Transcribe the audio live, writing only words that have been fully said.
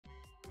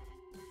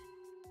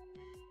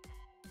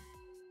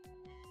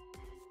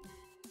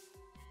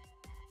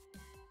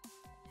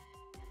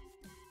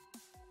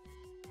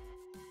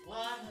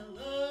Why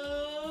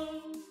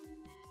hello,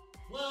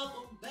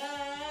 welcome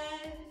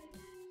back.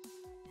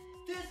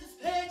 This is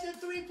PAYTON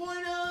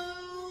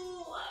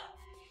 3.0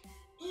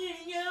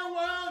 in your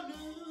world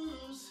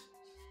news.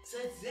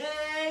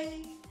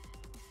 Today,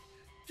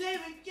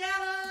 David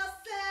Guetta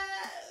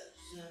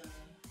says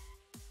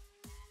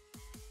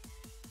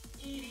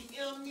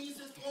EDM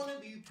music's gonna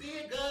be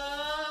bigger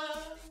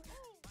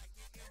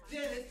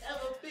than it's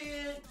ever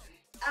been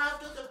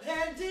after the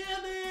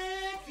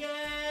pandemic.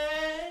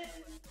 Yeah.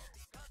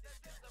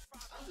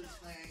 I'm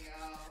just playing,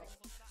 y'all.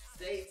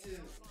 Stay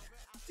tuned.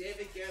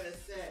 David Guetta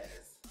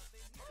says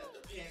that the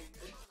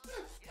pandemic.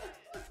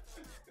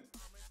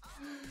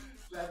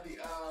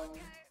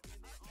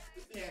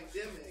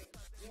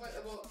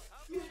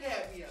 You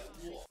had me at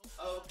war,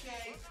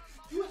 okay?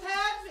 You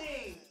had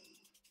me.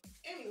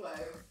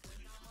 Anyway,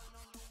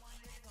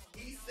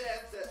 he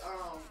says that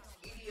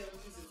EDM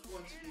music is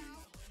going to be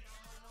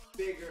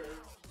bigger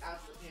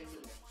after the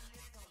pandemic.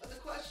 But the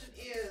question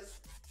is,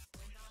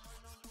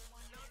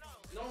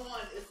 no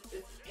one is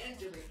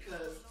ending it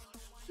because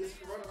this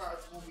coronavirus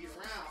is going to be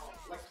around.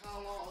 Like,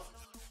 how long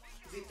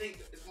does he think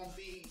it's going to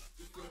be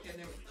before the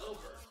pandemic is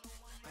over?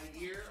 A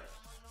year?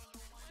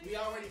 We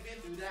already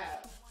been through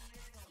that.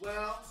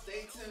 Well,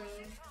 stay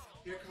tuned.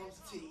 Here comes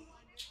the tea.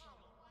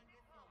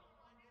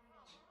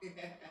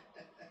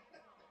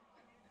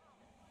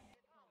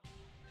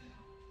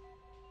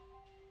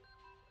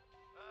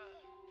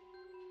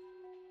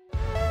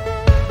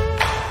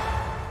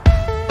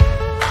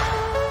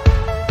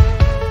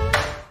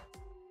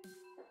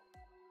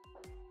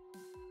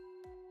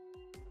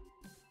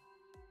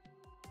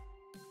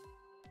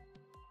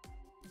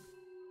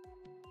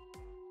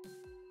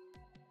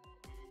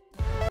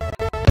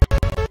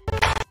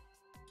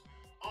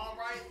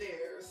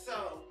 There.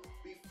 So,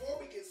 before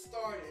we get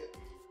started,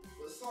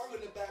 the song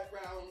in the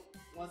background,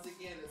 once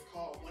again, is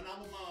called When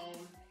I'm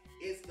Alone,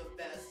 It's the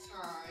Best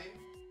Time.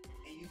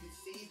 And you can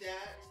see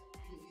that,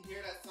 you can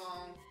hear that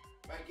song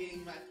by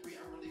getting my 3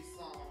 unreleased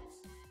songs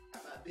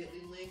at my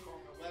bit.ly link or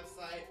on my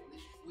website,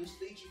 which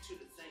leads you to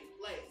the same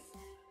place.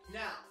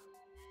 Now,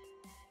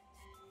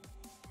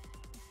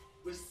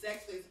 which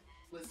segues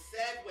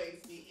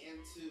me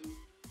into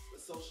the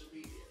social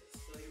media.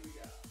 So here we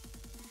go.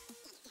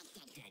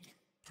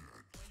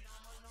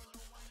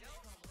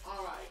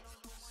 Alright,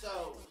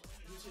 so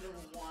YouTube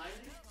number 1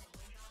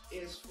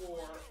 is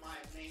for my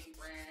main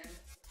brand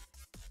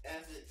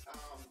as it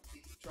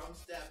the drum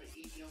step and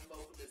EDM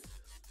vocalist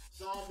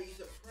Zombie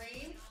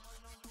Supreme.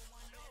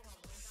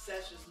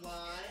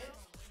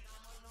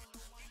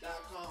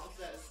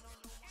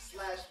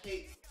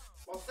 Sessionslive.com/pay.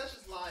 Well,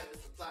 Sessions Live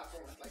is the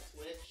platform that's like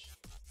Twitch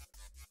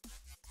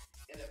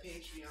and a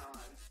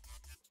Patreon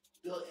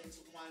built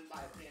into one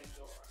by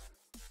Pandora.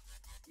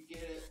 You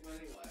get it? Well,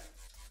 anyway.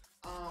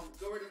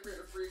 Go over to create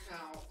a free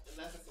account and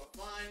that's it for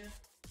fun.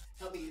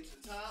 Help me get to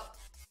the top.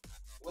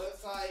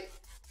 Website,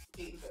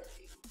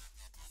 P30.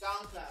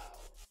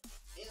 SoundCloud,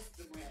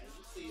 Instagram,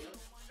 you see them.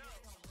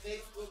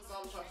 Facebook,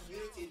 SoundCloud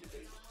Community, the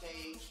Facebook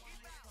page.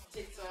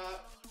 TikTok,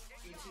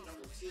 YouTube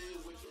number 2,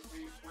 which is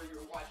where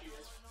you're watching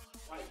this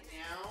right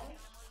now.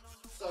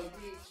 So you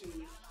need to,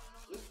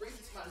 let's bring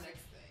this to my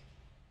next thing.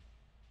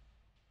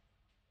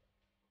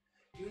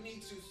 You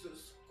need to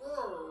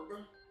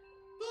subscribe.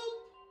 Boop.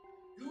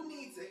 You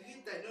need to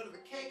hit that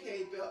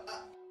notification bell.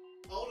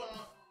 Hold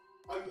on.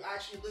 Are you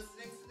actually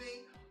listening to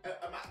me?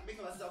 Am I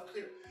making myself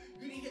clear?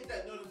 You need to hit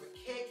that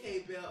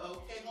notification bell,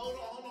 okay? Hold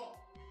on.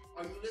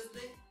 Are you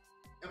listening?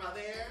 Am I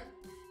there?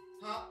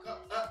 Huh?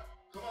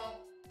 Come on.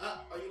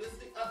 Are you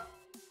listening?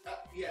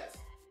 Yes.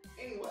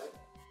 Anyway.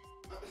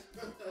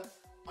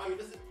 Are you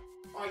listening?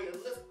 Are you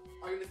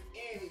listening?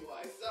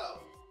 Anyway, so.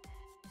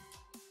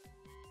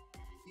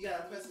 You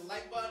gotta press the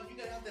like button. You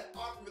gotta have that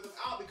algorithm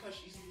out because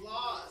she's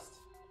lost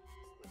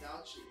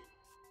without you.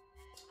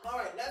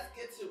 Alright, let's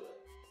get to it.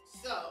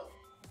 So,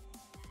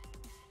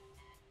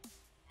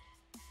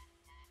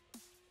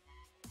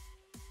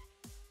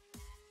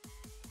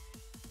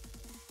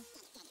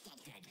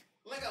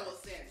 like I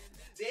was saying,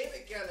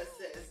 David Guetta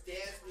says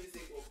dance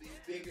music will be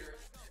big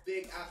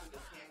after the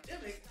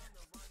pandemic.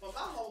 But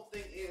my whole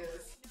thing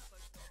is,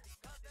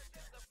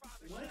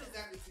 when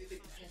exactly do you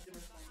think the pandemic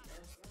is going to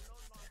end?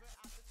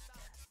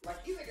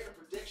 Like, he's making a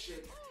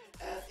prediction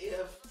as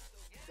if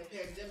the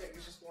pandemic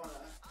is just going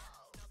to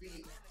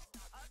be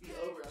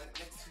over in like the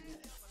next 2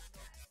 minutes.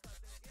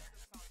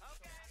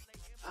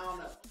 I don't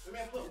know. Maybe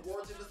I put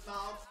words in his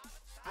mouth.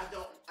 I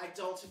don't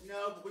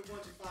know, but we're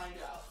going to find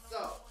out.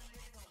 So,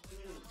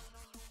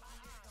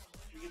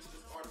 we get to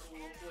this article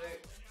real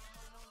quick.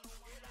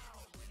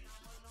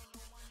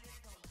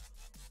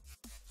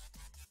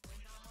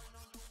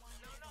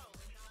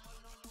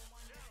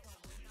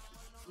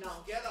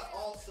 Now, Guetta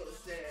also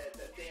said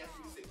that dance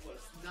music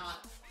was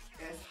not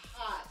as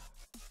hot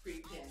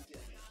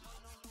pre-pandemic.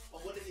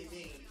 But what does he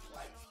mean?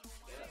 Like,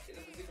 in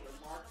a particular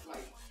mark,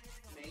 like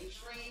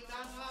mainstream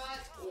not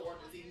hot? Or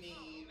does he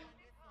mean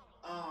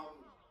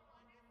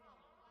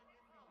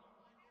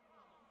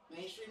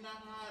mainstream not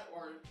hot?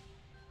 Or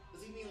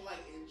does he mean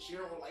like in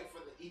general, like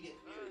for the EDM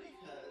community?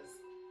 Because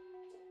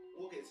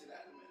We'll get to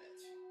that in a minute.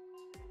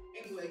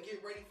 Anyway, get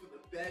ready for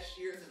the best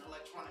years in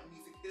electronic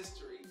music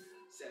history,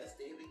 says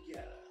David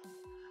Guetta.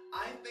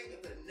 I think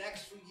that the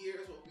next few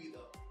years will be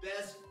the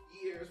best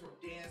years for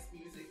dance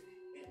music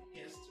in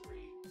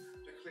history,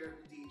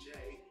 declared the DJ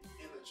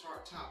and the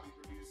chart-topping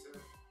producer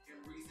in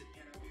a recent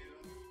interview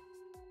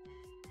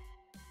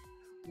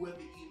with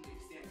the Evening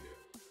Standard.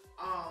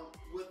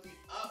 With the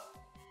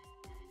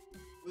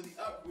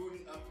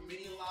uprooting of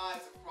many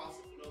lives across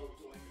the globe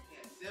during the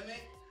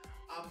pandemic,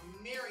 a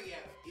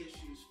myriad of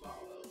issues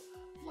followed,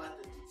 like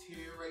the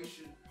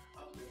deterioration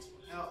of mental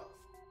health.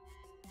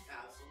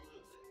 Absolutely.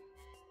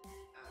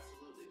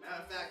 Matter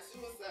of fact,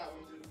 suicide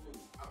went through the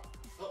roof.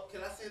 Oh,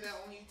 can I say that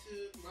on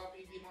YouTube? I'll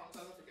be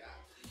demonetized. I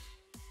forgot.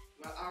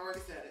 Well, I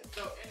already said it.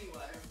 So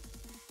anyway.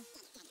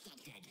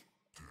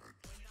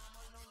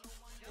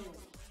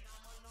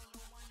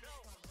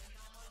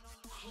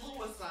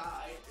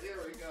 Suicide. There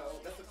we go.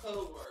 That's a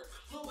code word.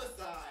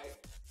 Suicide.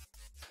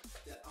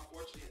 That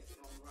unfortunately has been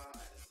on the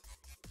rise.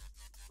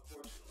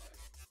 Unfortunately.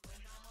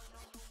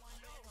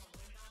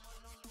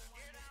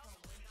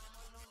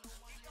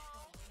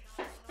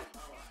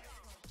 Alright.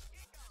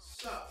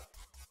 So,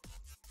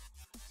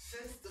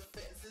 since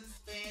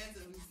fans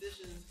and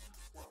musicians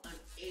were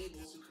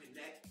unable to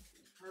connect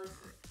in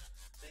person,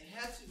 they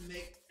had to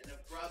make an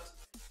abrupt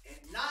and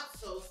not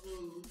so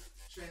smooth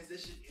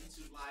transition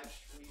into live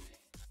streaming.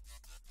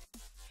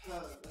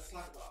 Let's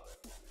talk about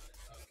it for a minute,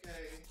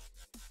 okay?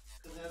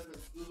 Because it has been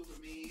smooth for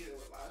me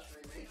with live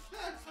streaming.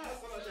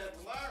 So much I have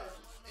to learn.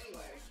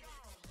 Anyway,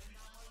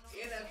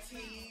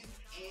 NFTs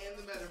and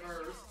the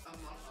metaverse,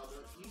 among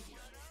other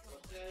mediums,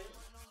 okay?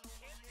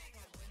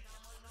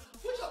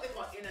 What y'all think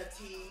about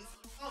NFTs?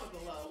 Comment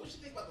below. What you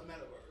think about the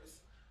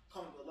metaverse?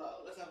 Comment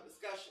below. Let's have a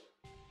discussion,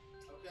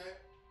 okay?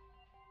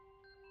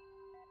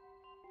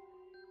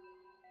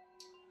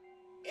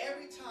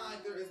 Every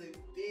time there is a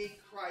big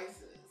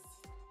crisis,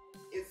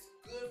 it's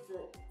good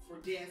for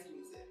dance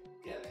music.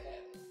 Gotta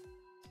have it.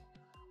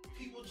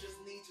 People just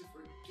need to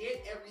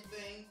forget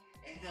everything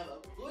and have a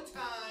good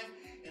time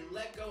and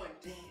let go and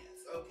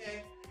dance,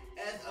 okay?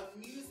 As a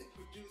music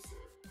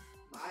producer,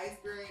 my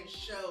experience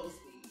shows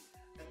me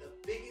that the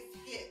biggest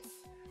hits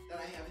that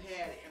I have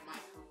had in my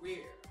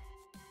career,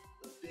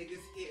 the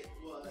biggest hit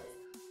was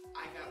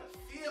I Got a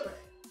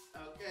Feeling,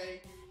 okay?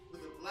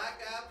 With the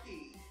Black Eyed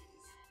Peas.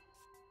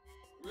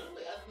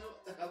 Really? I know,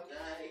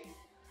 okay.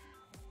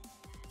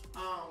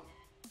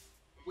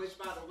 Which,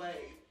 by the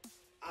way,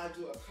 I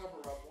do a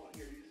cover up on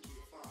here that you can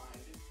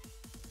find.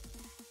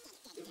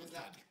 If it's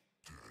not,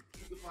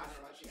 you can find it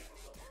on my channel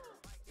somewhere.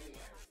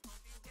 Anyway,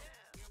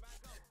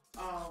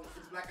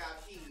 it's Black Eyed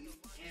Peas,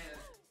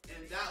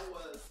 and that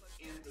was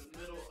in the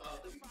middle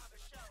of the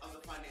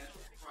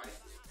financial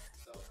crisis.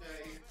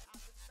 Okay,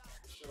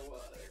 it sure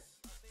was.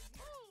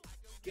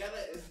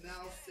 Guetta is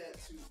now set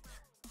to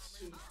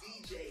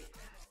DJ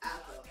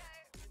at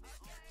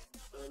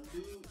the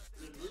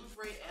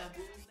Louvre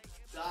Abu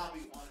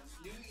Dhabi on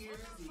New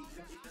Year's Eve in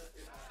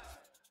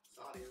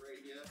Saudi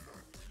Arabia.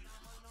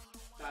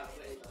 By the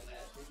way, the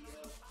last video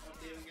of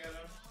David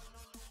Guetta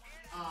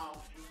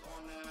was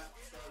on that,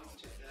 so you can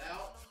check it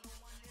out.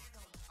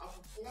 A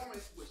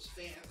performance which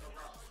fans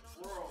around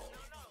the world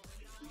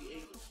will be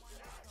able to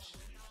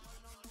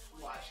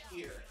watch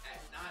here at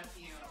 9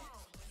 p.m.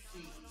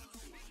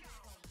 CET.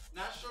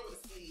 Not sure what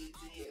CET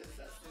is. Is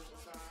that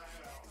Central Time?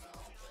 I don't know.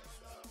 I don't think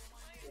so.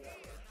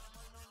 Whatever.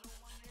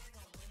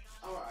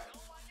 Alright.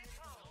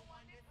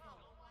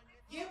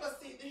 Yeah,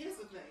 but see, here's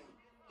the thing.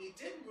 He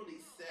didn't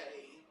really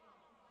say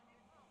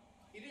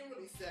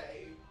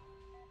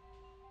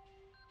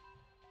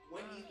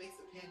when he thinks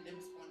the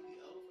pandemic's going to be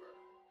over.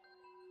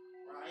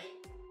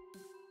 Right?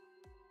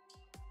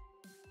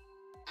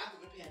 After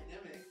the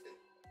pandemic,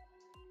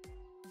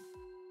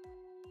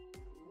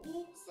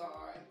 whoops,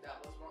 sorry, that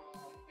was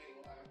wrong.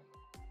 Anyway.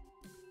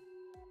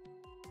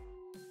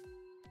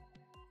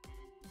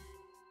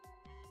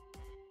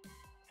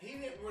 He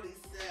didn't really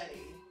say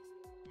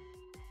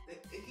that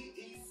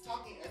he's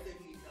talking as if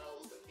he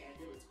knows the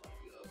pandemic's going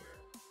to be over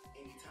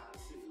anytime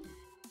soon,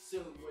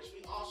 which we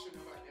all should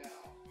know right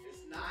now.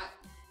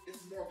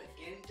 It's more of an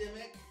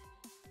endemic,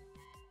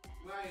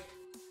 right?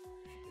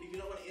 And if you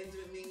know what an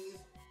endemic means,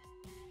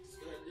 just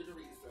go ahead and do the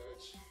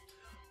research.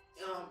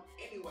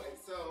 Anyway,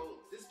 so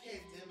this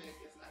pandemic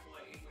is not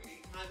going anywhere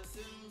anytime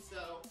soon,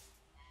 so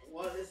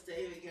what is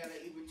David Guetta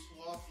even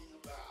talking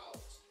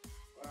about,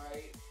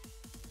 right?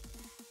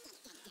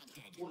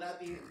 Will that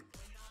be 2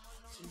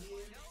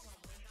 years?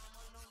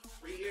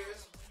 3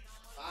 years?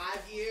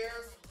 5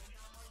 years?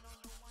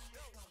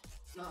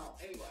 No,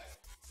 anyway,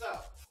 so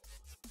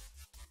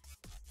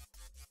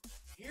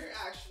here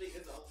actually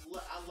is I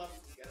love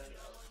this Guetta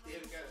though.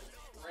 David Guetta is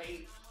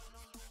great.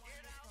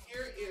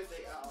 Here is a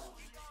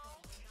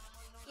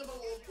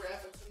little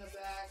graphics in the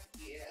back.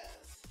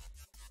 Yes.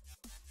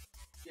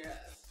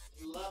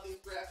 Love these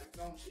graphics,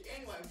 don't you?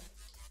 Anyway,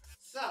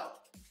 so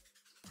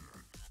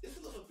this is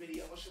a little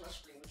video. I'm gonna share my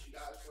screen with you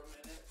guys for a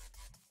minute.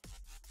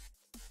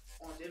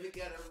 On David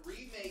Guetta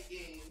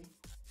remaking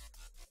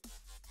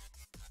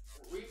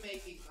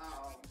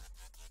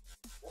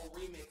or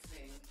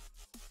remixing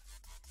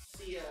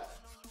Sia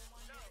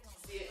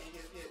and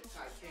his hit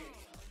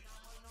Titanium.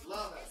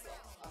 Love that song.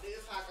 I think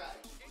it's how I got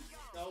introduced.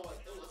 No,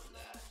 it wasn't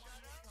that.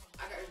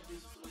 I got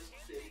introduced to Switch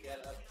Big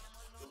Get Up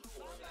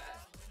before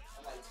that,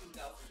 in like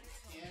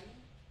 2010,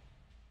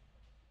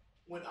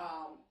 when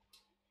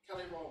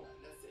Kelly Rowland,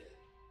 that's it.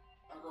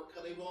 My girl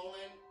Kelly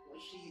Rowland, when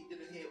she did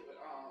a hit with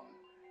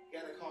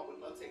Guetta called "When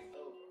Love Takes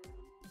Over."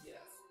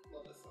 Yes,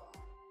 love this song.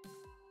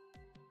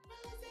 When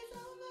love takes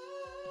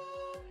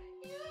over,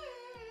 yeah,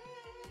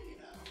 you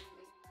know,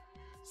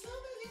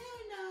 something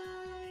every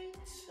night.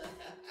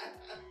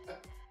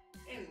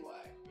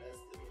 Anyway, let's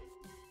do it.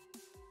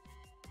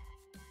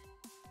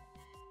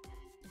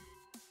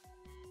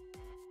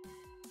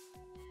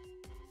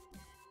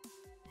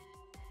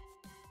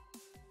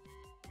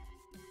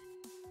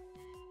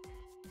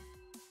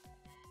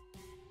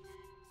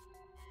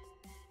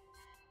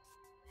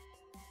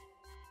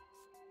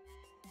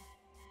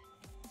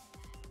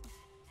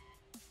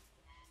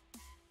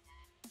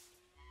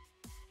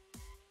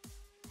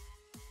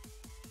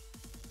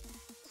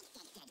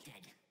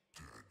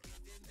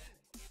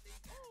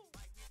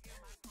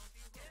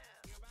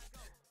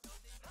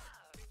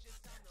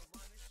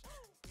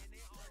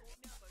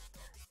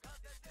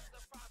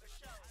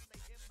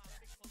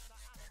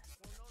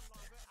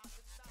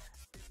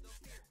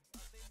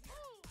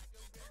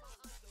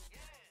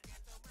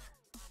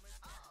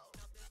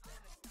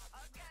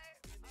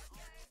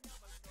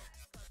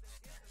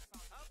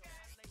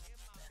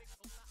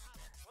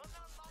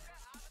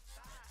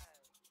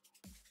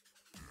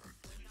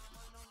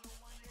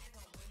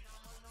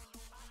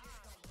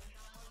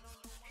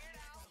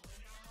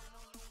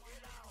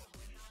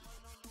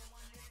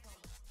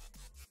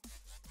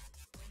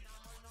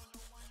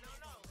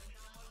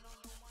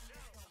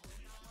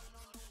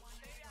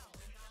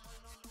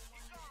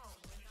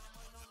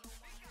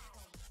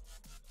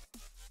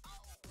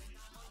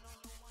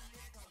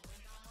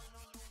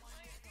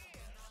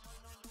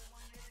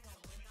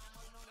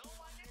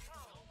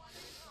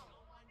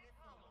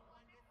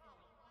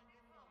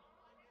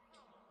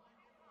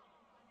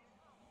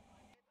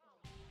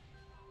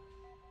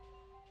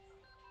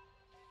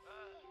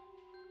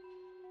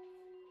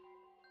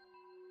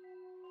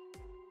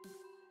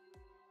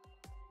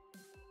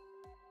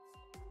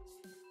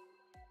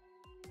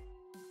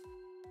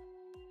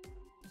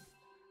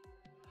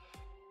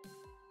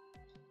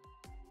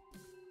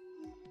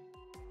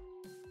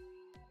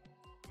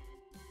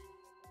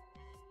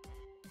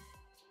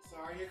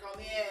 Sorry, here come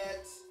the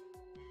ads.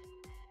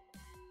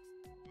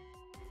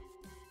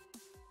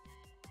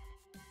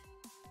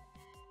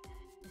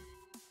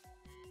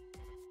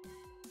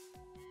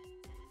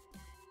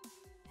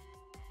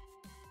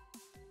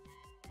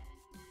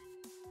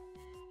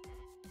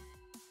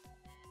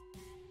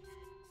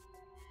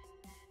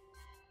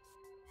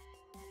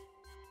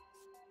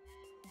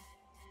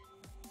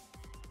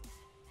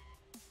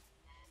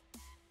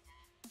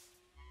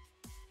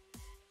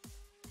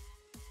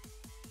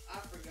 I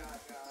forgot,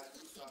 guys.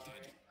 I'm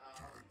sorry.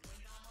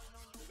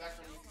 The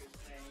background music is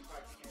playing. You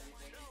probably can't hear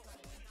anything he's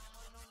saying.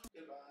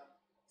 Goodbye.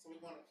 So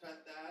we want to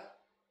cut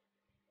that.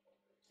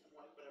 I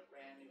want to put a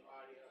brand new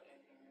audio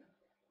in here.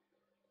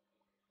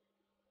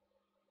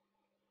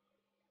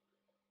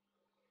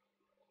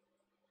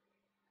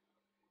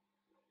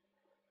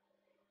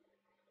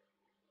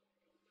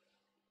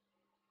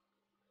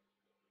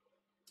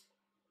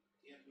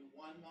 Give me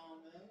one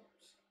moment.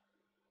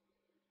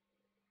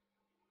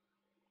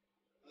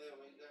 There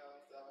we go.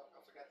 So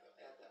I forgot to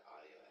add the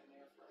audio in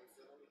there for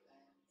auxiliary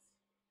things.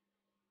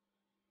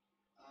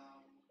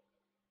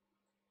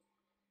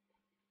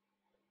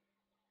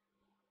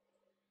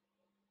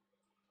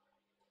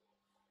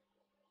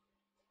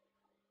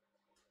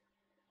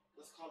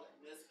 Let's call it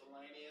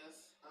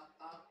miscellaneous.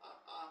 Okay.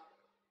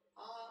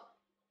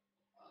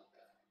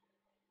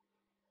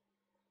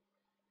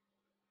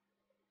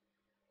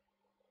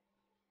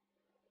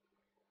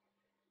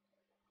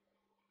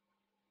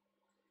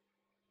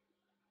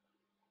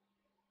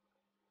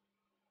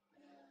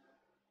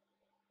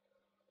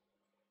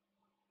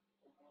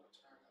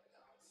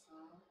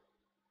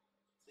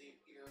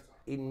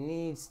 It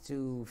needs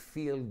to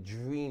feel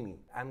dreamy.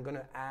 I'm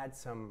gonna add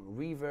some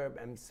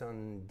reverb and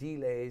some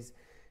delays.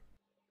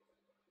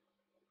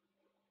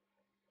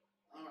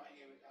 All right,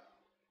 here we go.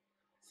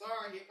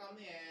 Sorry, here come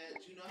the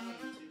ads. You know how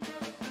YouTube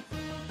goes.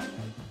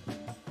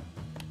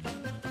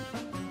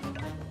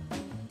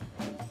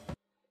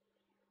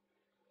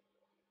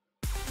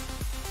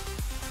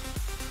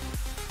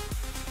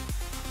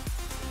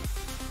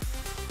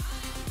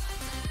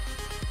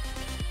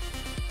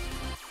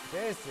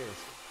 This is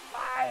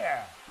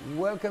fire!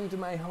 Welcome to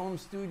my home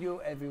studio,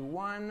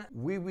 everyone.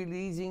 We're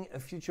releasing a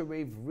Future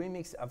Wave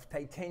remix of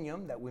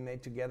Titanium that we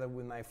made together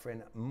with my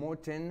friend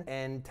Morten.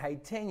 And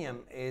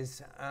Titanium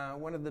is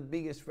one of the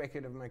biggest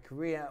records of my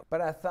career, but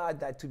I thought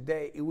that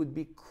today it would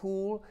be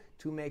cool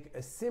to make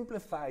a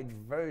simplified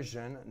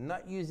version,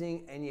 not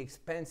using any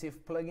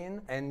expensive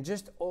plugin, and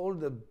just all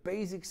the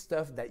basic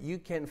stuff that you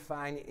can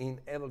find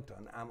in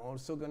Ableton. I'm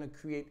also gonna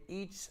create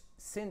each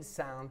synth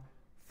sound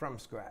from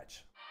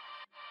scratch.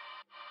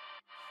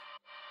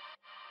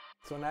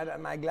 So now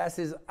that my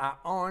glasses are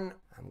on,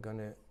 I'm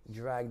gonna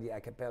drag the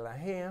acapella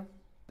here.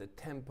 The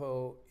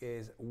tempo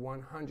is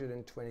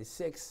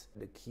 126.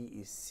 The key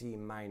is C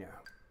minor.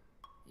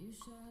 You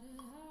shut it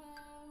out,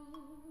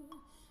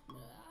 but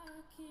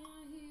I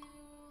can't hear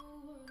a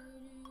word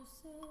you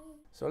say.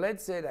 So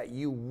let's say that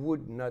you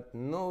would not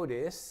know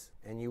this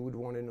and you would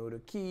want to know the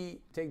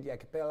key. Take the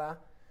acapella,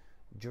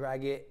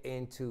 drag it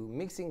into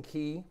mixing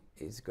key.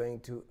 It's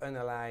going to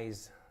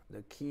analyze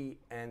the key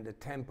and the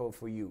tempo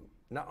for you.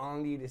 Not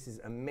only this is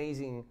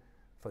amazing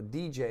for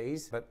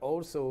DJs, but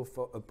also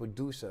for a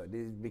producer.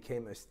 This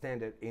became a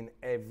standard in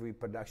every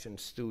production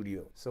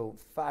studio. So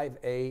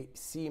 5A,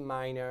 C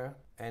minor,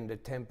 and the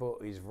tempo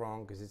is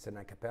wrong because it's an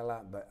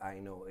acapella, but I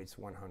know it's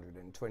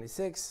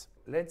 126.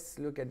 Let's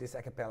look at this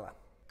acapella.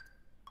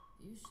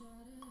 You shut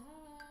it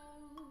out,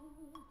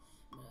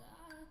 but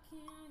I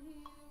can't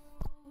hear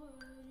a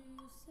word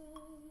you say.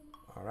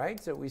 All right,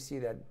 so we see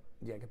that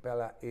the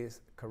acapella is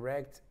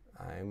correct.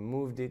 I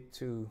moved it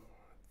to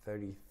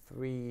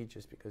 33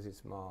 just because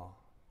it's more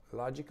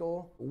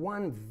logical.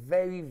 One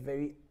very,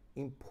 very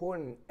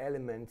important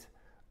element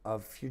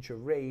of future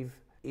rave,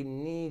 it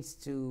needs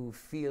to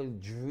feel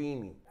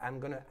dreamy. I'm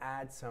gonna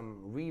add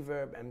some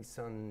reverb and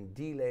some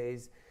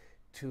delays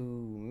to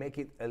make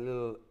it a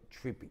little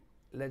trippy.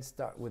 Let's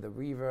start with a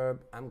reverb.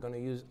 I'm gonna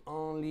use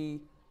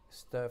only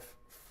stuff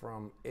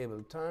from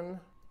PAYTON.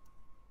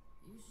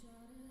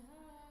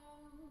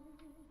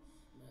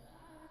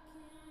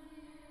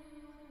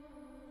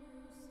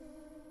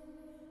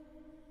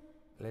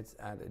 Let's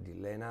add a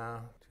delay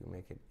now to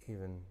make it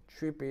even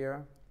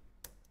trippier.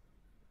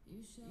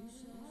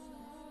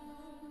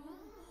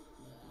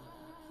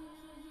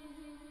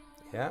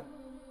 Yeah.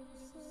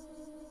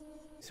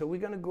 So we're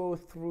gonna go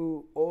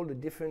through all the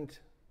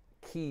different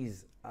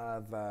keys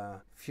of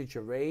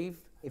future rave.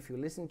 If you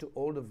listen to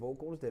all the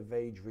vocals, they're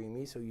very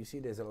dreamy. So you see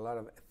there's a lot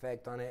of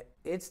effect on it.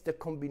 It's the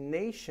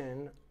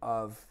combination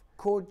of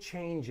chord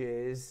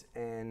changes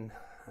and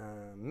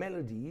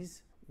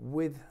melodies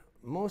with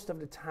most of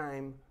the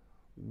time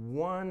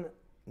one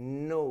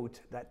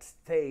note that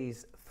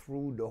stays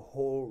through the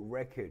whole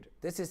record.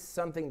 This is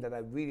something that I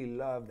really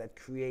love that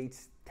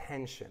creates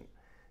tension.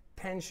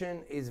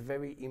 Tension is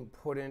very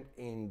important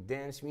in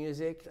dance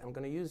music. I'm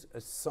gonna use a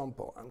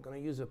sample. I'm gonna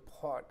use a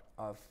part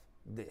of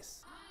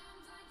this.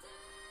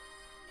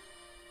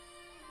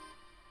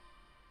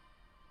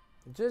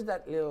 Just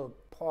that little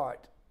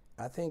part,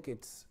 I think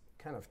it's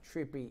kind of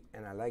trippy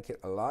and I like it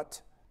a lot.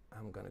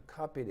 I'm gonna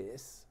copy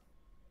this.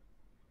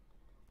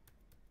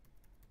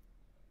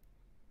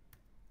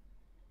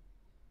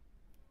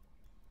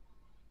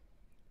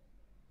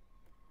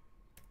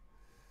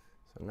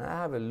 So now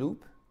I have a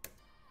loop.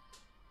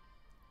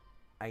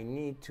 I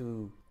need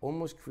to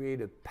almost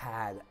create a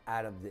pad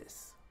out of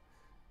this.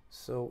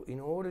 So in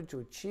order to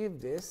achieve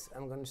this,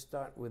 I'm going to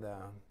start with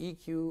a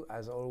EQ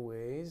as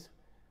always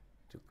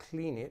to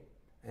clean it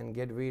and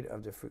get rid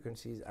of the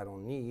frequencies I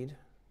don't need.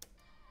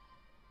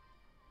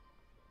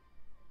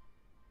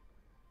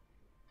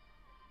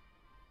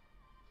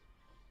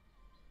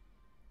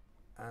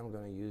 I'm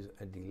going to use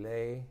a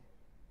delay.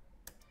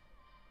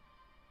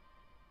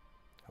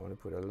 I want to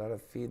put a lot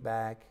of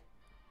feedback.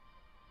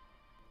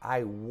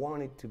 I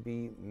want it to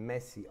be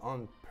messy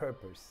on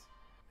purpose.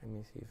 Let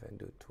me see if I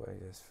do it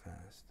twice as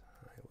fast,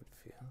 how I would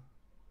feel.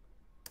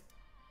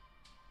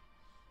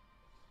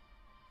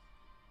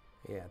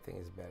 Yeah, I think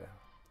it's better.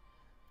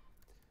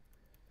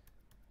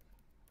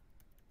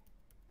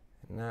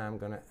 And now I'm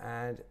gonna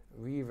add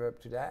reverb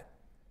to that.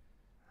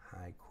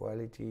 High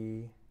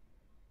quality.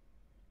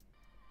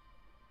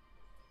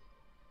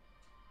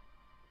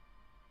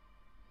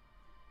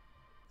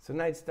 So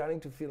now it's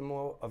starting to feel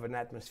more of an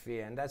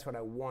atmosphere, and that's what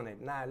I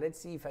wanted. Now let's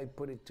see if I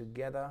put it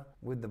together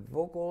with the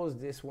vocals.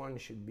 This one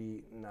should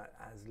be not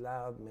as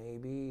loud,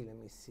 maybe. Let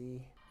me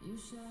see. You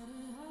shut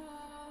it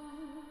out,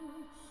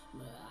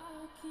 but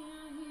I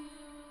can't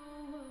hear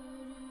a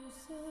word you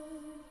say.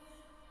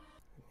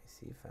 Let me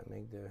see if I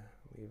make the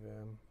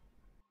reverb.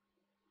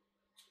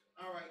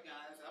 All right,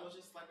 guys, that was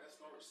just like a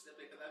short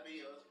snippet because that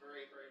video is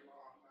very, very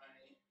long,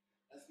 honey.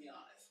 Let's be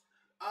honest.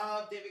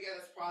 David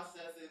Guetta's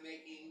process in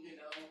making,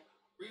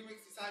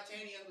 remixing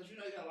Titanium, because you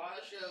know he got a lot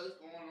of shows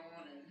going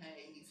on, and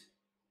hey, he's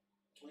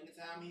between the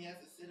time he has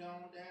to sit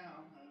on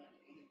down, honey,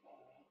 he's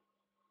gonna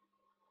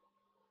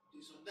do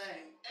some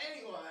things.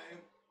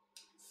 Anyway,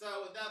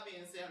 so with that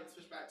being said, I'm gonna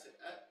switch back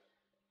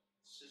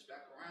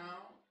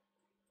around.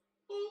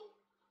 Boop.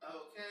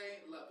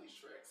 Okay, love these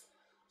tricks.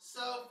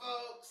 So,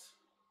 folks,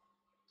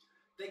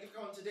 thank you for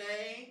coming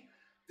today.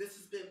 This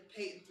has been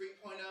PAYTON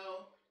 3.0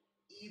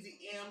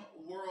 EDM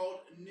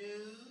World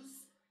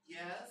News.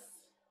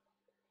 Yes.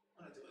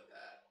 What do I do with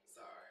that?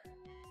 Sorry.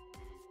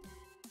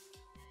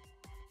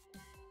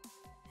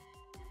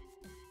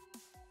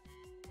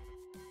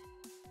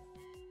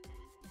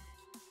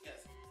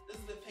 Yes, this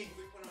is the PAYTON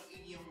 3.0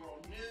 EDM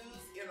World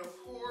News, and of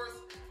course,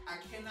 I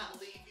cannot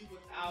leave you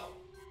without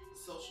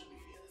social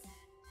medias.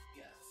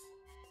 Yes.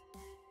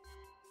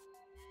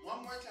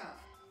 One more time.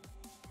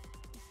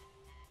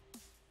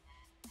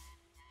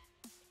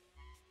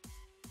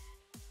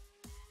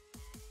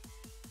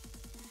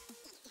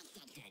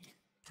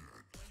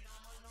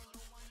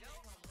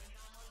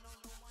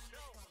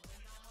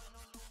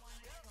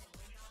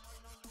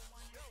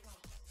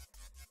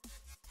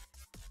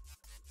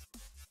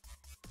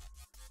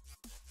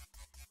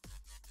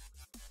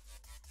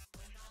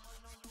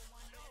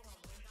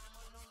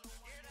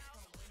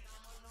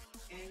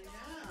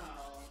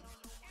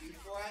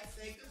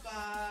 say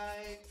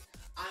goodbye,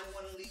 I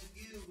want to leave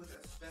you with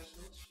a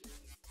special treat.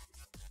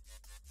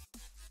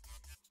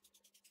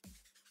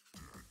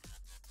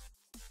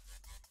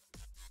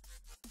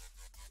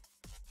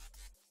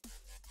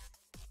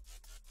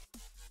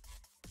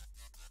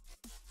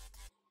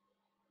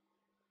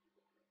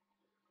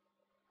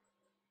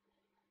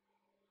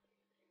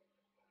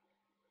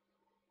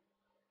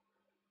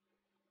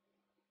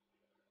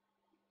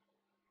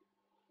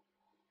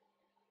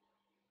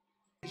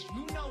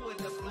 You know what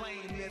the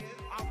blame is.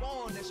 I'm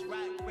on this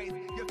rat race.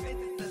 Your face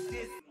is a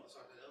diss.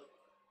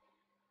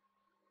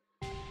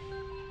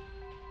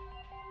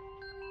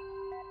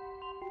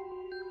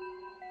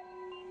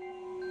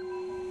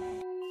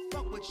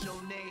 Fuck what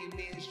your name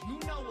is.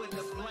 You know what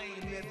the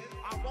blame is.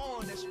 I'm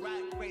on this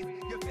rat race.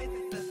 Your face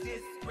is a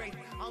disgrace.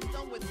 I'm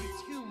done with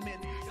these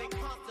humans. They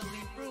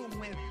constantly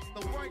ruin.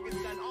 The work is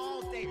done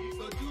all day.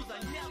 The dues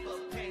I never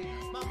pay.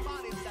 My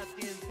body's left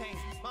in pain.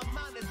 My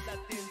mind is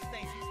left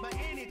insane. My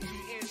energy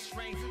is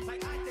strained.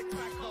 Like I did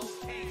crack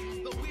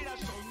cocaine. The weed I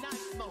shall not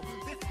smoke.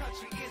 This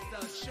country is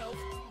a show.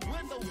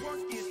 When the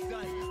work is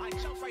done, I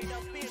jump right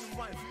up and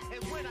run.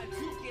 And when I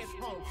do get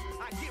home,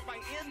 I get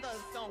right in the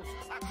zone.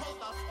 I close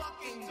the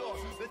fucking door.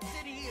 The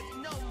city is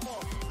no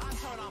more. I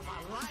turn on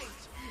my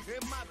lights.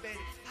 And my bed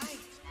is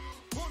tight.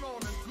 Put on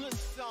a good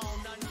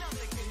song. Now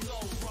nothing can go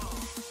wrong.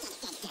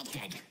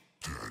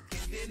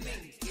 Is it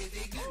me? Is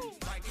it you?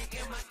 Right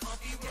here in my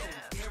comfy room.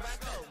 Here I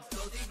go.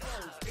 Slowly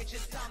goes. Bitch,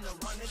 it's time to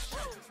run the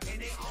show.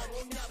 And they all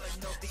will never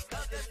know.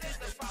 Because this is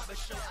a proper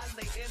show. I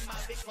lay in my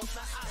bed, close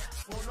my eyes.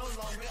 Will no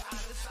longer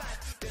out of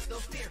sight. There's no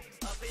fear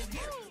up in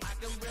here. I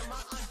can wear my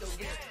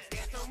underwear.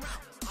 Dance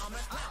around. I'm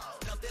a clown.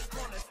 Nothing's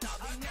gonna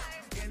stop me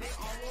now. And they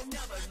all will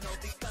never know.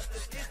 Because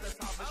this is a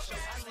proper show.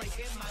 I lay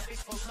in my bed,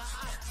 close my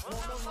eyes.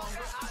 Will no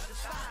longer out of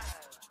sight.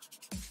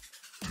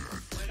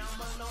 When I'm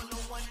alone, no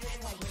one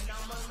is home. When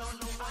I'm alone,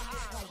 no one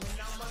is home. When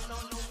I'm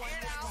alone, no one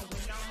is home.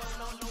 When I'm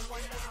alone, no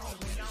one is home.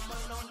 When I'm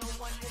alone, no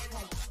one is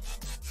home.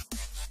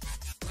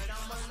 When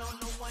I'm alone,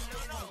 no one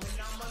is home.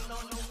 When I'm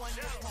alone, no one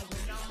is home.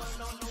 When I'm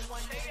alone, no one is home. When I'm alone, no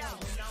one is home.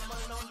 When I'm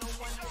alone, no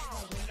one is home.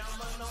 When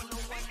I'm alone, no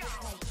one is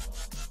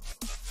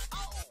home.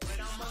 When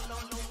I'm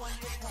alone,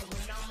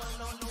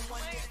 no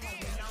one is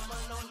home. When I'm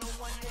alone, no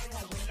one is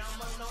home. When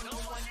I'm alone, no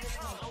one is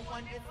home. No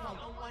one is home. No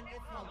one is home. No one is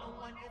home. No one is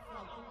home.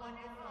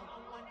 No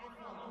one is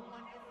home. No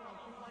one is home.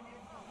 No one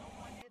is home.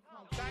 No one is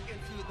home. Back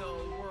into the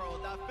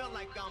world, I feel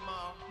like I'm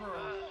a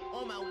hurl.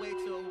 On my way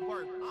to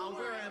work, I'm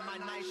wearing my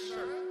nice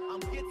shirt. I'm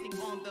getting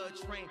on the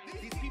train.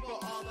 These people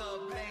are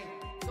the blame.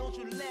 Don't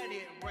you let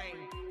it rain.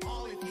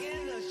 All this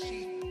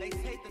energy, they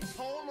take the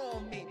toll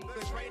on me.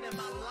 They're draining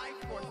my life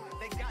force.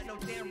 They got no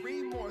damn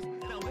remorse.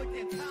 Now what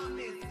the time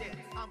is it?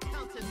 I'm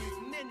counting these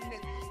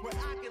minutes where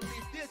I can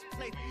leave this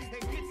place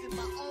and get to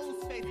my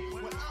own space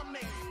where I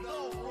make the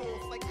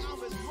rules like I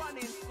was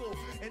running school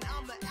and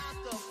I'm the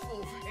after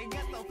fool and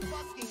get the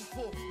fucking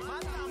pool. My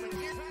time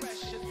is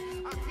precious.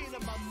 I clean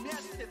up my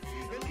messes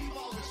and leave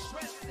all the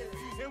stresses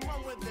and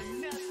run where the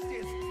nest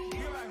is.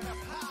 Here I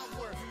have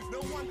power. No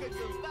one could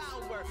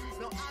devour.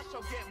 No, I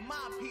shall get my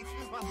peace.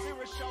 My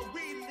spirit shall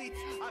release.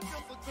 I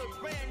feel so good,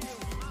 brand new.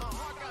 My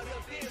heart got a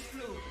bit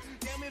blue.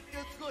 Damn, it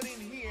feels good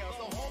in here.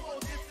 The whole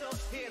world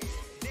disappears.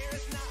 There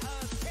is not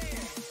a tear.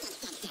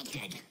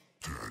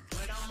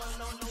 When I'm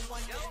alone, no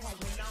one is home.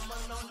 When I'm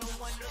alone, no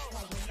one is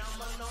home. When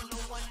I'm alone, no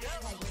one is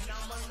home. When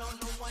I'm alone,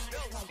 no one is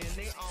home. And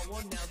they all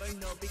will never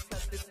know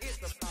because this is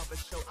a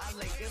private show. I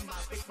lay in my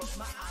bed, close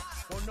my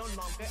eyes. Will no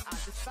longer I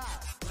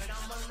despise. When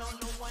I'm alone,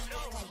 no one is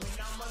home. When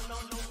I'm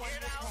alone, no one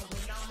is home.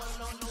 When I'm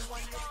alone, no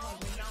one is home.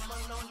 When I'm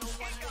alone, no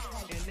one is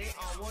home. And they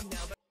all will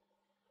never.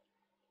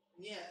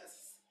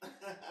 Yes.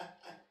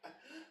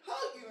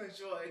 Hope you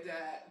enjoyed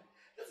that.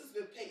 This has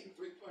been Payton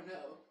 3.0,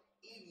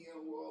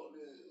 EDM World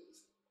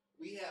News.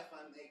 We have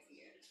fun making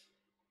it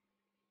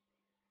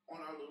on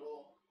our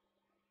little,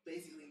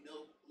 basically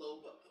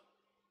low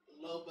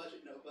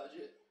budget, no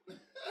budget.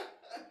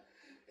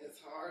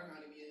 It's hard,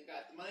 honey. We ain't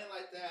got the money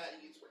like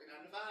that. You just working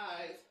 9 to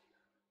 5,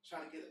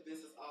 trying to get a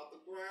business off the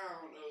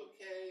ground.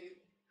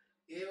 Okay,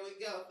 here we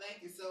go.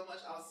 Thank you so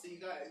much. I'll see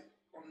you guys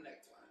on the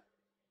next one.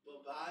 Bye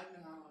bye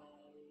now.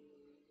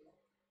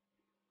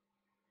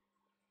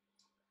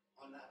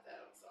 Oh, not that.